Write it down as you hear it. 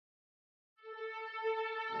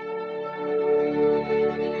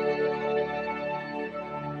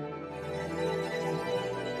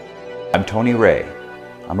I'm Tony Ray.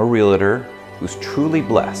 I'm a realtor who's truly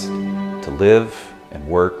blessed to live and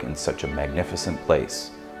work in such a magnificent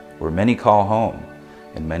place where many call home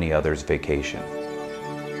and many others vacation.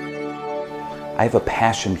 I have a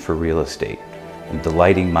passion for real estate and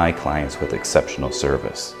delighting my clients with exceptional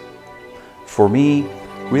service. For me,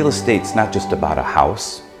 real estate's not just about a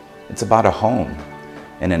house, it's about a home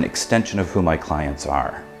and an extension of who my clients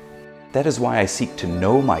are. That is why I seek to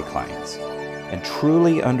know my clients and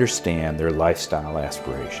truly understand their lifestyle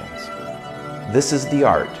aspirations. This is the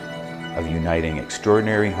art of uniting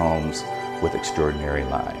extraordinary homes with extraordinary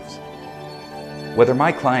lives. Whether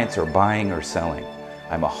my clients are buying or selling,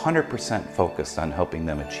 I'm 100% focused on helping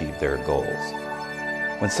them achieve their goals.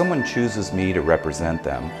 When someone chooses me to represent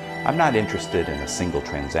them, I'm not interested in a single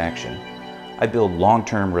transaction. I build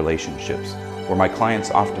long-term relationships where my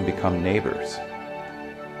clients often become neighbors.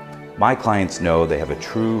 My clients know they have a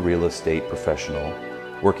true real estate professional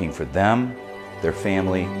working for them, their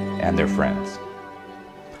family, and their friends.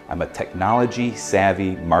 I'm a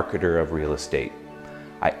technology-savvy marketer of real estate.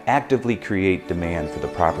 I actively create demand for the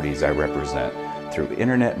properties I represent through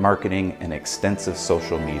internet marketing and extensive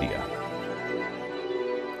social media.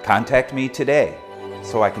 Contact me today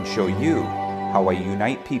so I can show you how I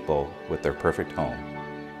unite people with their perfect home.